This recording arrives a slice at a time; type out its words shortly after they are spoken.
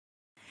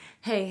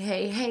Hey,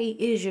 hey, hey,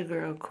 is your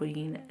girl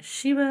Queen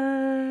Sheba.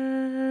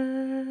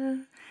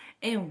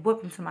 And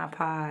welcome to my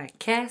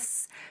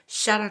podcast.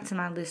 Shout out to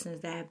my listeners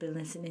that have been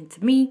listening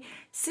to me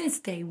since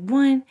day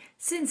one.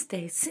 Since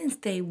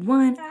day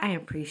one. I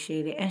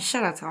appreciate it. And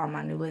shout out to all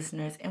my new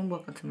listeners and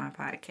welcome to my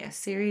podcast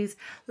series.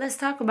 Let's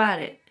talk about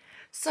it.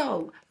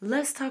 So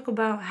let's talk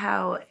about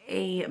how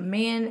a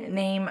man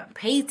named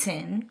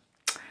Peyton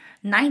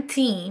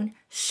 19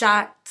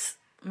 shot,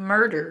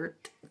 murdered,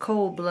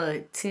 cold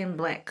blood, 10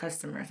 black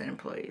customers and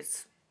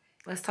employees.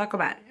 Let's talk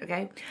about it,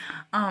 okay?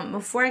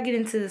 Before I get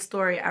into the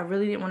story, I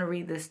really didn't want to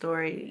read this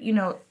story.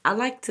 I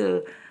like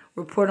to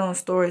report on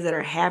stories that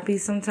are happy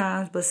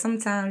sometimes, but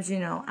sometimes,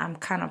 I'm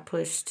kind of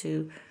pushed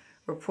to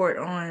report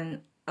on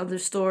other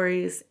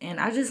stories. And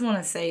I just want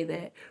to say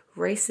that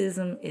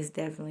racism is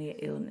definitely an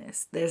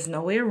illness. There's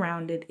no way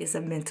around it. It's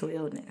a mental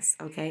illness,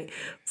 okay?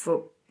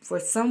 For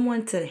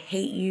someone to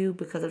hate you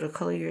because of the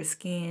color of your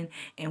skin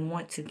and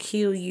want to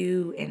kill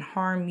you and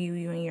harm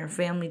you and your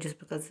family just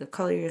because of the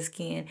color of your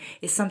skin,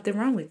 is something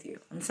wrong with you.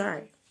 I'm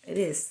sorry. It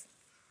is.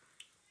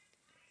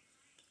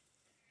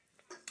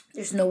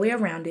 There's no way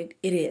around it.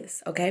 It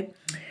is, okay?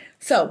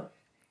 So,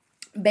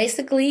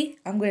 basically,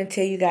 I'm going to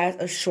tell you guys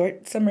a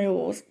short summary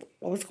of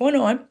what was going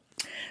on.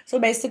 So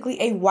basically,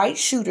 a white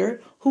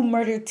shooter who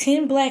murdered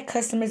 10 black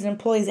customers and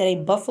employees at a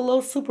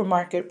Buffalo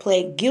supermarket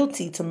pled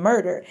guilty to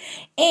murder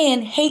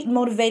and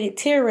hate-motivated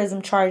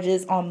terrorism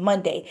charges on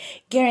Monday,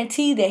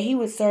 guaranteed that he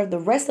would serve the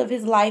rest of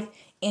his life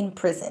in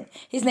prison.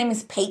 His name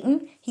is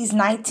Peyton. He's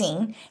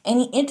 19, and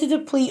he entered a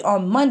plea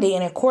on Monday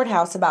in a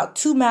courthouse about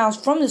 2 miles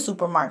from the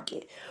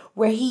supermarket,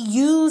 where he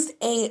used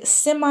a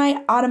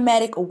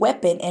semi-automatic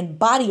weapon and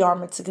body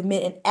armor to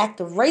commit an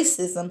act of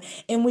racism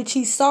in which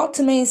he sought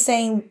to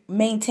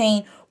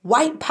maintain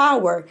white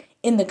power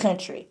in the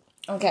country.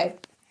 Okay,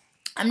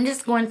 I'm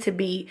just going to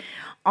be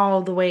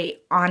all the way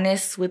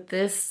honest with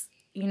this.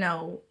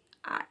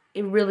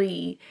 It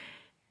really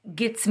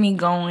gets me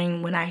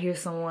going when I hear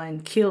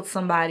someone killed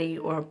somebody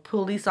or a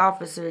police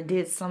officer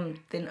did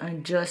something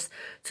unjust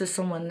to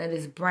someone that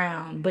is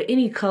brown, but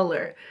any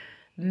color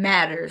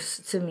matters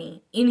to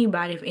me.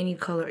 Anybody of any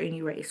color,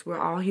 any race. We're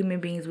all human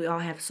beings. We all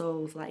have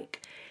souls.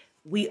 Like,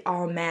 we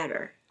all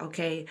matter,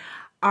 okay?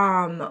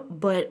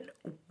 But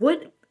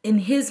what in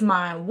his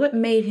mind, what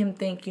made him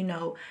think,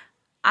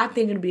 I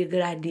think it'd be a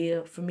good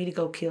idea for me to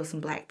go kill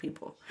some black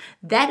people.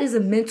 That is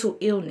a mental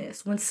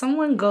illness. When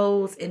someone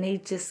goes and they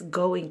just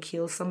go and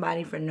kill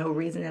somebody for no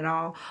reason at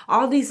all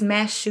these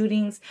mass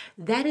shootings,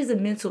 that is a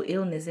mental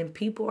illness, and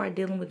people are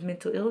dealing with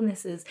mental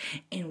illnesses,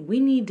 and we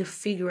need to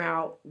figure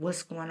out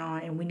what's going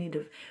on, and we need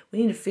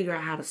to figure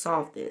out how to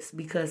solve this,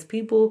 because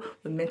people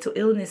with mental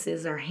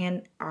illnesses are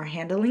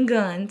handling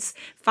guns,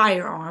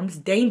 firearms,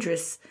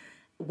 dangerous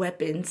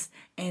weapons,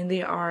 and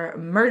they are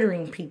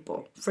murdering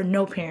people for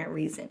no apparent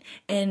reason.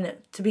 And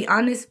to be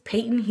honest,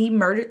 Peyton, he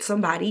murdered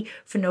somebody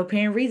for no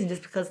apparent reason,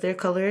 just because their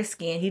color of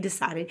skin. He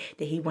decided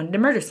that he wanted to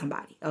murder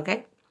somebody,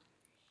 okay?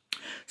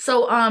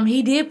 So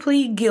he did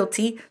plead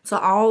guilty to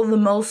all the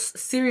most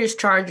serious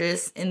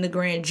charges in the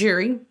grand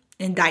jury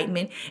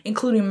indictment,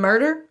 including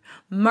murder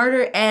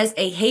as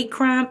a hate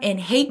crime, and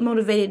hate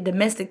motivated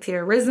domestic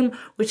terrorism,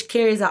 which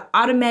carries an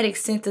automatic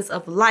sentence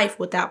of life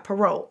without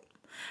parole.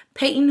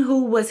 Peyton,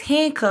 who was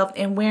handcuffed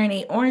and wearing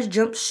an orange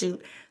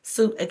jumpsuit,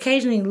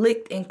 occasionally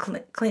licked and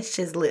clenched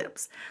his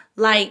lips.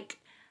 Like,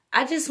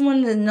 I just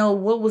wanted to know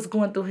what was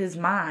going through his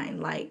mind.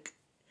 Like,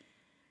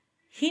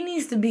 he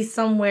needs to be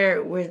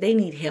somewhere where they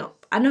need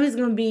help. I know he's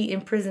going to be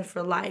in prison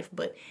for life,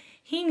 but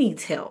he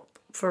needs help,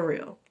 for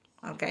real.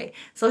 Okay,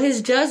 so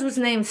his judge was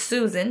named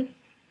Susan.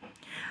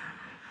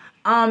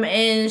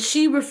 And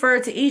she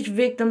referred to each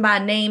victim by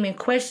name and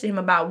questioned him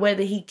about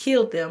whether he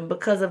killed them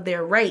because of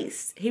their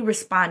race. He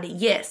responded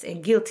yes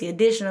and guilty.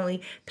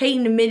 Additionally,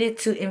 Peyton admitted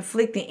to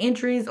inflicting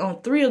injuries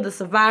on 3 of the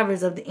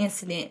survivors of the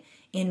incident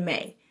in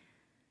May.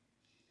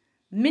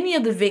 Many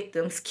of the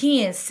victims'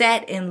 kin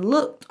sat and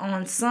looked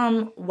on,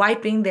 some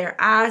wiping their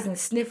eyes and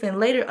sniffing.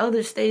 Later,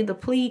 others stated the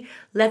plea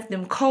left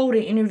them cold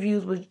in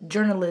interviews with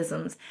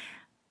journalists,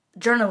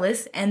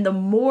 and the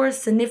more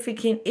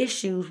significant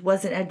issues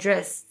wasn't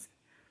addressed.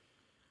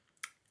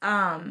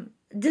 I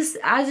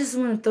just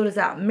want to throw this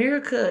out.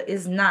 America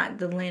is not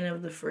the land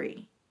of the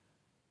free.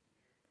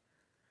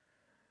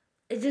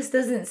 It just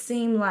doesn't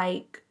seem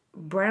like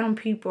brown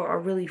people are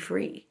really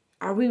free.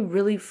 Are we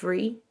really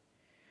free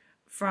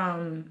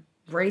from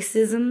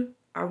racism?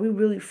 Are we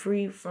really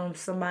free from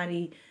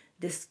somebody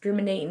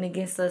discriminating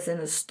against us in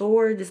a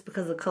store just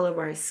because of the color of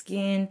our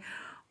skin?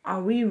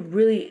 Are we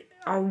really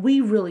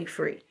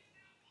free?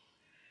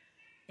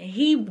 And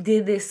he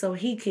did this so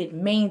he could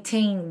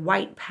maintain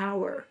white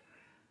power.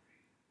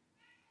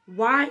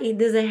 Why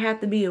does it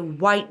have to be a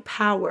white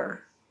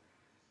power?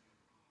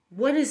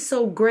 What is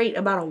so great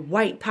about a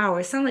white power?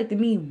 It sounds like to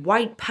me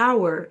white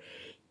power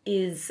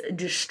is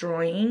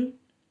destroying,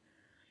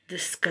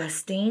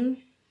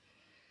 disgusting,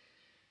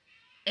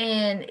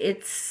 and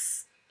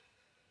it's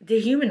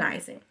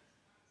dehumanizing.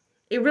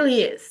 It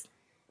really is.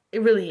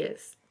 It really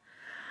is.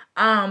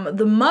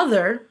 The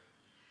mother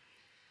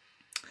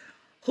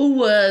who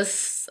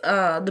was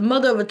the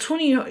mother of a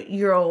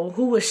 20-year-old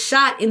who was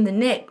shot in the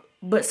neck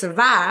but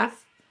survived.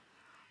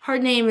 Her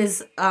name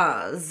is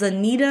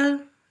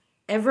Zanita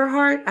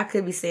Everhart. I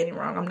could be saying it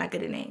wrong. I'm not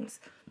good at names.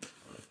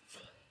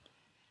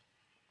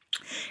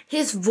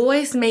 His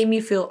voice made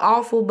me feel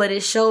awful, but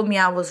it showed me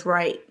I was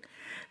right.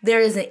 There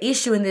is an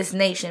issue in this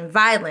nation,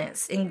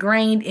 violence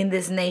ingrained in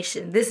this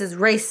nation. This is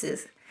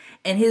racist.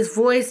 And his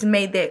voice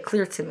made that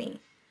clear to me.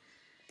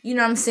 You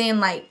know what I'm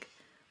saying? Like,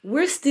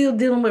 we're still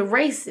dealing with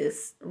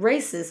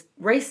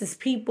racist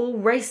people,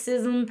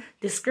 racism,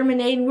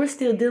 discriminating. We're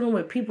still dealing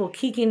with people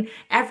kicking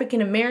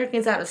African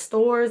Americans out of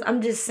stores.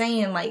 I'm just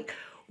saying, like,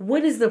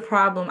 what is the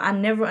problem? I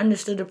never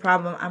understood the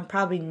problem. I'm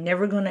probably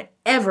never going to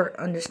ever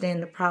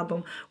understand the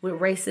problem with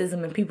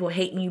racism and people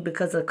hating you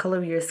because of the color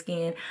of your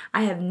skin.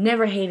 I have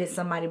never hated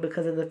somebody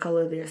because of the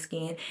color of their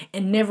skin,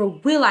 and never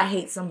will I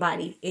hate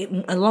somebody.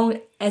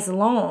 As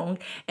long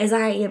as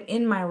I am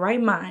in my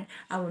right mind,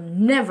 I will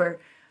never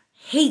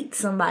hate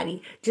somebody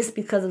just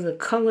because of the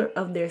color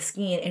of their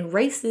skin. And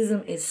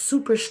racism is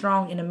super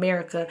strong in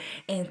America,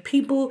 and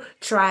people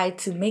try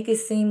to make it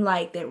seem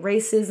like that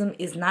racism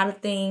is not a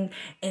thing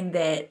and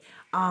that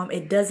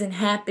it doesn't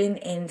happen,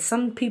 and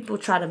some people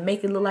try to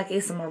make it look like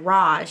it's a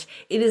mirage.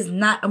 It is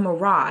not a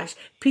mirage.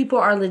 People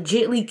are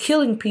legitimately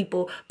killing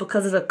people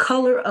because of the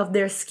color of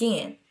their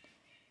skin.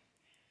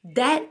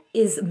 That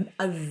is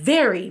a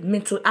very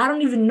mental, I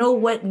don't even know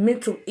what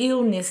mental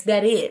illness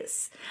that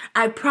is.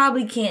 I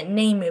probably can't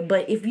name it,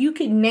 but if you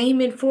could name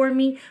it for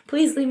me,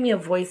 please leave me a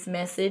voice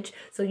message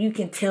so you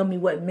can tell me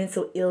what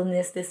mental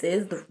illness this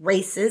is, the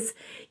racist.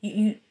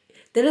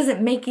 That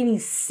doesn't make any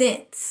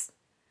sense.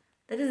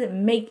 That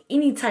doesn't make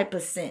any type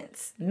of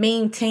sense.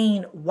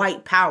 Maintain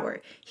white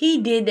power. He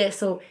did that,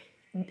 so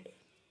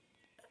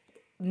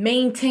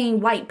maintain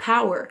white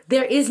power.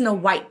 There is no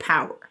white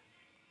power.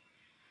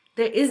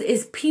 There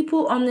is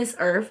people on this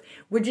earth.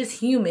 We're just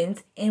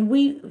humans, and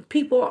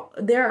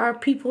there are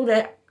people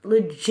that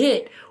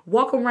legit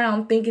walk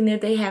around thinking that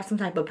they have some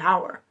type of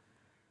power.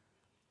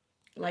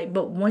 Like,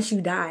 but once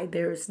you die,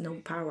 there's no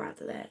power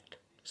after that.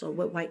 So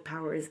what white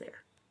power is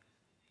there?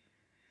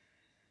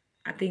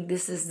 I think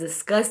this is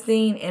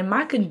disgusting, and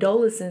my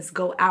condolences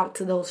go out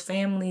to those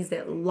families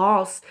that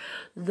lost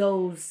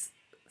those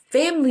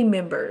family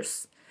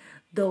members,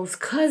 those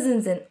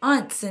cousins and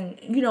aunts, and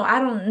I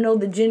don't know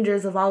the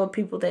genders of all the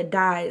people that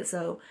died,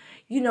 so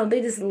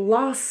they just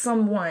lost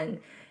someone,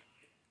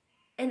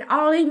 and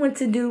all they went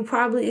to do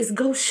probably is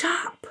go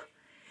shop,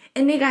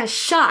 and they got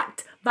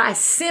shot by a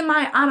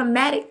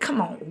semi-automatic,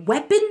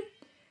 weapon.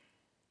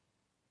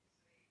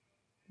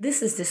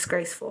 This is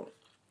disgraceful.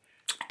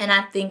 And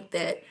I think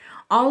that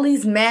all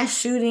these mass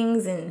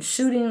shootings and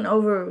shooting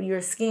over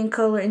your skin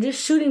color and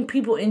just shooting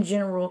people in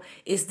general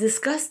is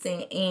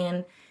disgusting,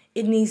 and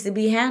it needs to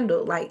be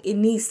handled. Like, it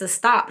needs to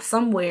stop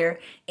somewhere,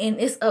 and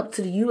it's up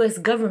to the U.S.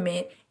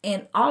 government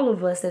and all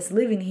of us that's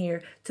living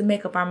here to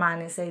make up our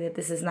mind and say that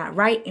this is not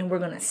right, and we're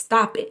going to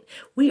stop it.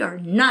 We are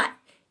not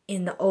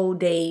in the old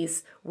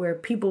days where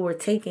people were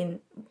taking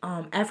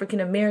African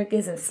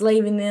Americans,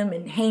 enslaving them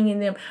and hanging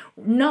them.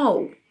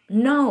 No.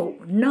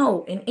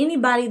 And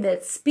anybody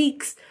that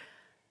speaks,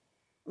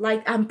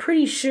 like, I'm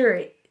pretty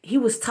sure he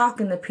was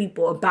talking to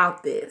people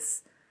about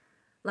this.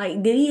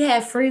 Like, did he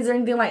have friends or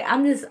anything? Like,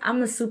 I'm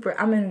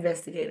an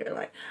investigator.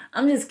 Like,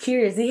 I'm just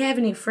curious. Did he have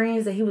any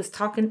friends that he was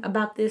talking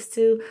about this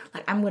to?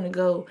 Like, I'm going to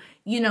go,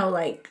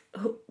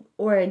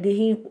 or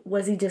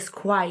was he just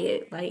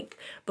quiet? Like,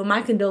 but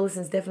my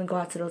condolences definitely go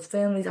out to those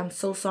families. I'm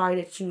so sorry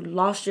that you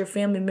lost your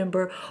family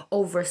member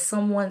over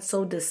someone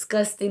so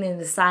disgusting and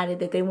decided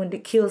that they wanted to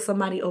kill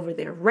somebody over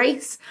their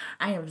race.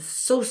 I am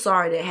so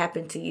sorry that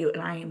happened to you,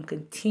 and I am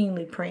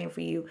continually praying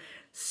for you.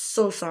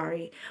 So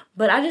sorry.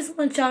 But I just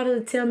want y'all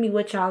to tell me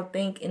what y'all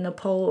think in the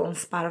poll on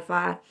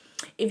Spotify.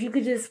 If you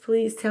could just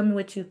please tell me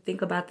what you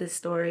think about this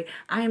story.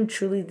 I am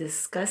truly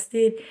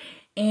disgusted.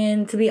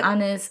 And to be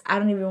honest, I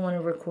don't even want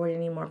to record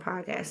any more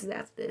podcasts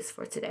after this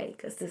for today,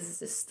 because this is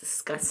just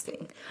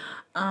disgusting.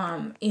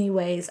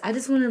 Anyways, I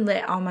just want to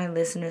let all my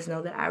listeners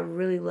know that I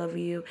really love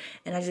you,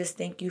 and I just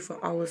thank you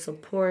for all the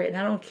support. And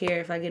I don't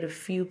care if I get a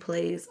few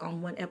plays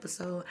on one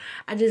episode.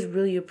 I just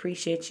really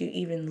appreciate you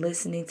even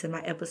listening to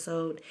my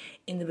episode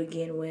in the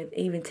beginning with.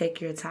 Even take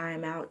your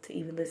time out to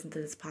even listen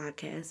to this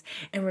podcast.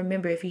 And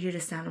remember, if you hear the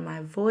sound of my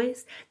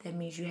voice, that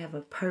means you have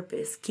a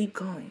purpose. Keep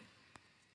going.